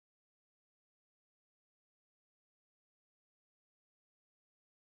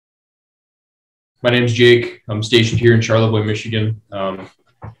My name's Jake. I'm stationed here in Charlevoix, Michigan.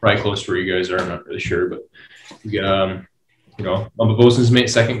 Probably close to where you guys are. I'm not really sure, but we got, I'm a bosun's mate,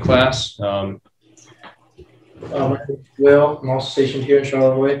 second class. My name is Will. I'm also stationed here in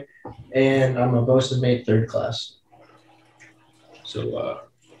Charlevoix, and I'm a bosun's mate, third class. So,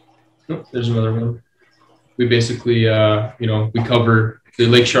 there's another one. We basically, we cover the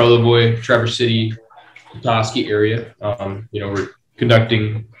Lake Charlevoix, Traverse City, Petoskey area. We're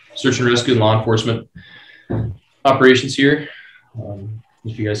conducting search and rescue and law enforcement operations here.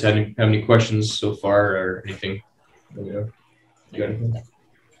 If you guys have any questions so far or anything, you got anything?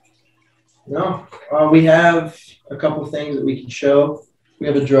 No, we have a couple things that we can show. We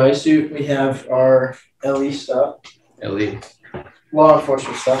have a dry suit. We have our LE stuff. LE. Law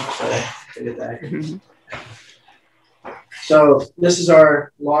enforcement stuff. Sorry, I did that. So this is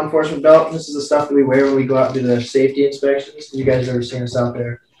our law enforcement belt. This is the stuff that we wear when we go out and do the safety inspections. You guys have ever seen us out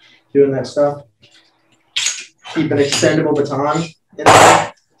there doing that stuff? Keep an extendable baton in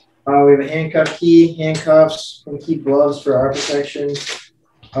there. We have a handcuff key, handcuffs, and keep gloves for our protection.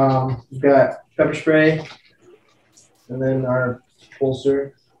 We've got pepper spray, and then our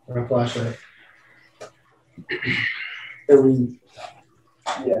holster and our flashlight.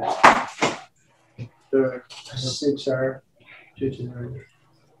 The 6 are 229.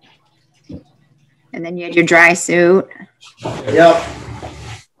 And then you had your dry suit. Yep.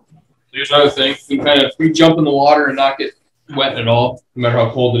 There's another thing. We jump in the water and not get wet at all, no matter how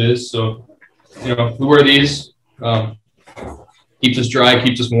cold it is. So, we wear these. Keeps us dry,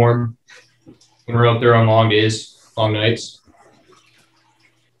 keeps us warm when we're out there on long days, long nights.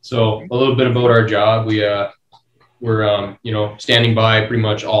 So a little bit about our job. We're standing by pretty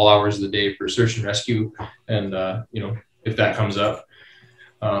much all hours of the day for search and rescue. And, if that comes up,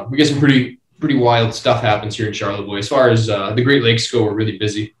 we get some pretty wild stuff happens here in Charlevoix. As far as the Great Lakes go, we're really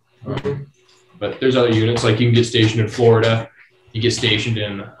busy. But there's other units, like you can get stationed in Florida, you get stationed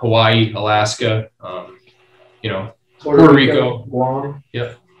in Hawaii, Alaska, Puerto Rico, Guam.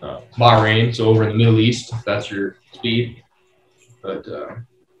 Yep. Bahrain, so over in the Middle East, if that's your speed. But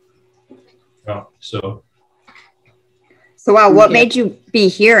So what made you be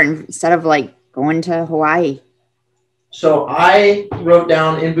here instead of like going to Hawaii? So I wrote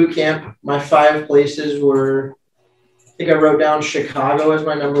down in boot camp, my 5 places were, I think I wrote down Chicago as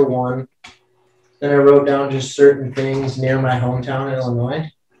my number 1. Then I wrote down just certain things near my hometown in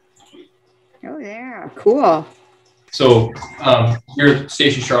Illinois. Oh, yeah. Cool. So here at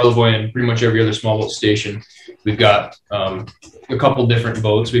Station Charlevoix and pretty much every other small boat station, we've got a couple different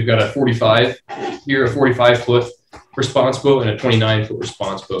boats. We've got a 45 here, a 45-foot response boat and a 29-foot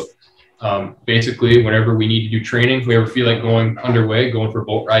response boat. Basically, whenever we need to do training, if we ever feel like going for a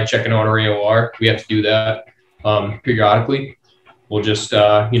boat ride, checking out our AOR, we have to do that periodically. We'll just,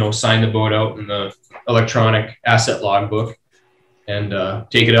 sign the boat out in the electronic asset logbook and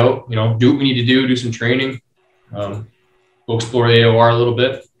take it out, do what we need to do some training. We'll explore the AOR a little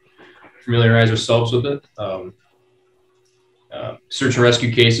bit, familiarize ourselves with it. Search and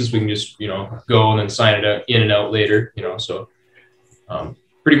rescue cases, we can just, go and then sign it out, in and out later, so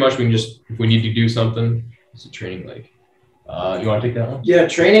pretty much we can just, if we need to do something, it's a training like. You want to take that one? Yeah,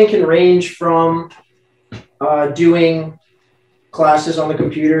 training can range from doing classes on the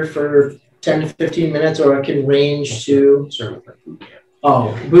computer for 10 to 15 minutes, or it can range to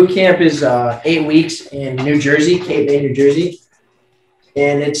boot camp is 8 weeks in New Jersey, Cape May, New Jersey,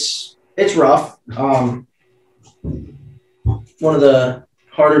 and it's rough. One of the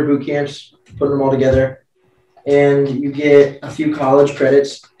harder boot camps, putting them all together, and you get a few college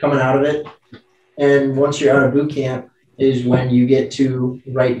credits coming out of it. And once you're out of boot camp is when you get to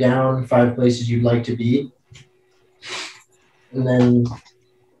write down 5 places you'd like to be. And then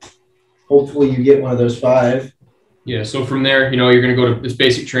hopefully you get one of those 5. Yeah, so from there, you're going to go to this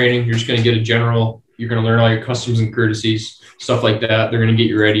basic training. You're just going to get you're going to learn all your customs and courtesies, stuff like that. They're going to get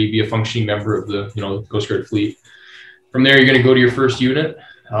you ready to be a functioning member of the, Coast Guard fleet. From there, you're going to go to your first unit.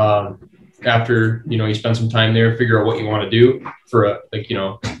 After, you spend some time there, figure out what you want to do for pick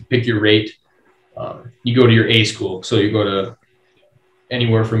your rate. You go to your A school. So you go to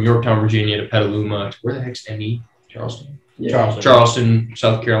anywhere from Yorktown, Virginia to Petaluma. Where the heck's ME? Charleston? Yeah. Charleston,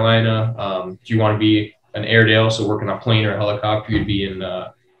 South Carolina. Do you want to be an Airedale, so working on a plane or a helicopter, you'd be in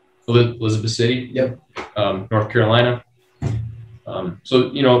Elizabeth City, North Carolina. So,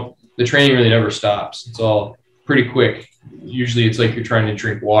 the training really never stops. It's all pretty quick. Usually it's like you're trying to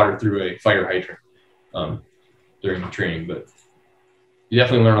drink water through a fire hydrant during the training, but you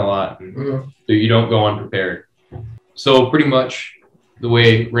definitely learn a lot. And so you don't go unprepared. So pretty much the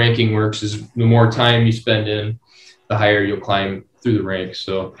way ranking works is the more time you spend in, the higher you'll climb through the ranks.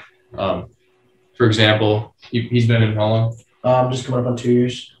 So for example, he's been in how long? Just coming up on 2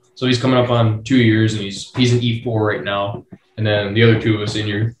 years. So he's coming up on 2 years, and he's in E4 right now. And then the other two of us in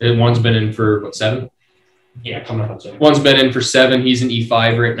here, one's been in for what, 7? Yeah, coming up on 7. One's been in for 7. He's in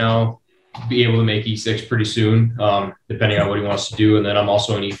E5 right now. Be able to make E6 pretty soon, depending on what he wants to do. And then I'm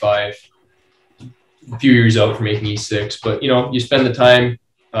also in E5, a few years out for making E6. But, you know, you spend the time,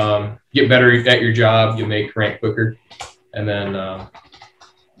 get better at your job, you make rank quicker. And then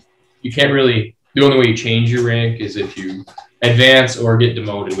you can't really, the only way you change your rank is if you advance or get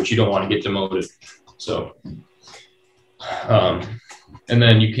demoted, which you don't want to get demoted. So, and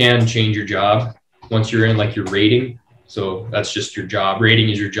then you can change your job once you're in, like your rating. So that's just your job. Rating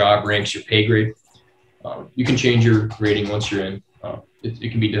is your job, ranks your pay grade. You can change your rating once you're in.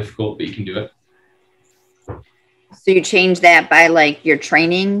 It can be difficult, but you can do it. So you change that by like your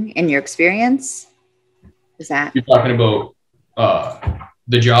training and your experience? Is that? You're talking about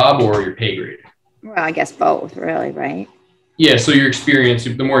the job or your pay grade? Well, I guess both, really, right? Yeah. So your experience,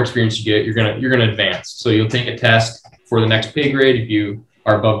 the more experience you get, you're gonna advance. So you'll take a test for the next pay grade. If you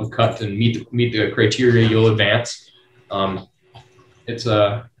are above the cut and meet the criteria, you'll advance. It's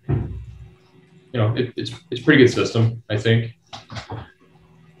a, you know, it's a pretty good system, I think.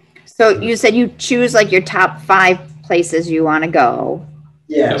 So you said you choose like your top 5 places you want to go.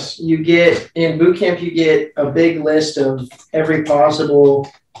 Yes, you get in boot camp. You get a big list of every possible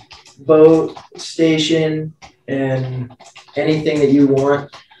boat, station, and anything that you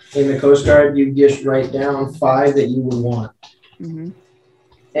want in the Coast Guard. You just write down 5 that you would want,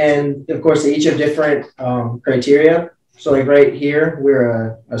 and of course they each have different criteria. So like right here,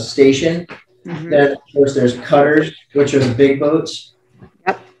 we're a station. Then of course there's cutters, which are the big boats.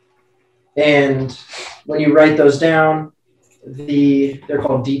 Yep. And when you write those down, they're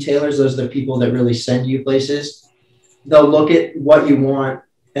called detailers. Those are the people that really send you places. They'll look at what you want,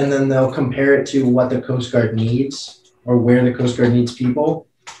 and then they'll compare it to what the Coast Guard needs or where the Coast Guard needs people.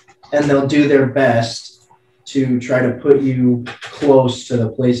 And they'll do their best to try to put you close to the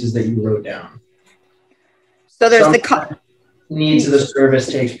places that you wrote down. So there's needs of the service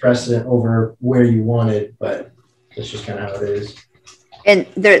takes precedent over where you want it, but that's just kind of how it is. And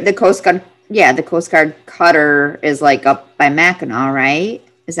the Coast Guard, yeah, the Coast Guard cutter is like up by MICQNW, right?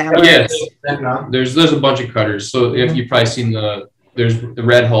 Is that what it is? There's a bunch of cutters. So if you've probably seen there's the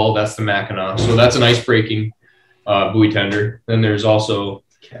red hull, that's the MICQNW. So that's an ice breaking buoy tender. Then there's also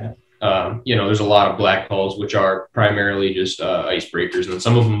you know, there's a lot of black hulls, which are primarily just ice breakers, and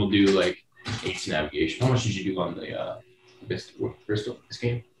some of them will do like ACE navigation. How much did you do on the Bristol this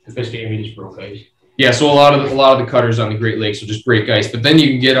game? This game we just broke ice. Yeah, so a lot of the cutters on the Great Lakes will just break ice, but then you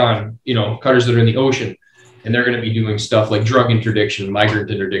can get on, you know, cutters that are in the ocean, and they're going to be doing stuff like drug interdiction, migrant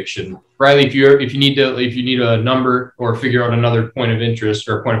interdiction. Riley, if you need a number or figure out another point of interest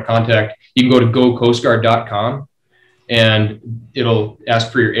or point of contact, you can go to gocoastguard.com, and it'll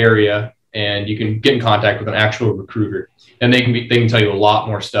ask for your area, and you can get in contact with an actual recruiter, and they can tell you a lot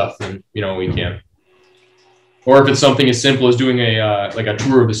more stuff than, you know, we can. Or if it's something as simple as doing like a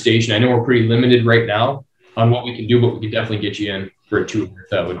tour of the station. I know we're pretty limited right now on what we can do, but we can definitely get you in for a tour if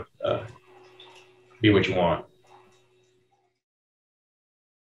that would be what you want.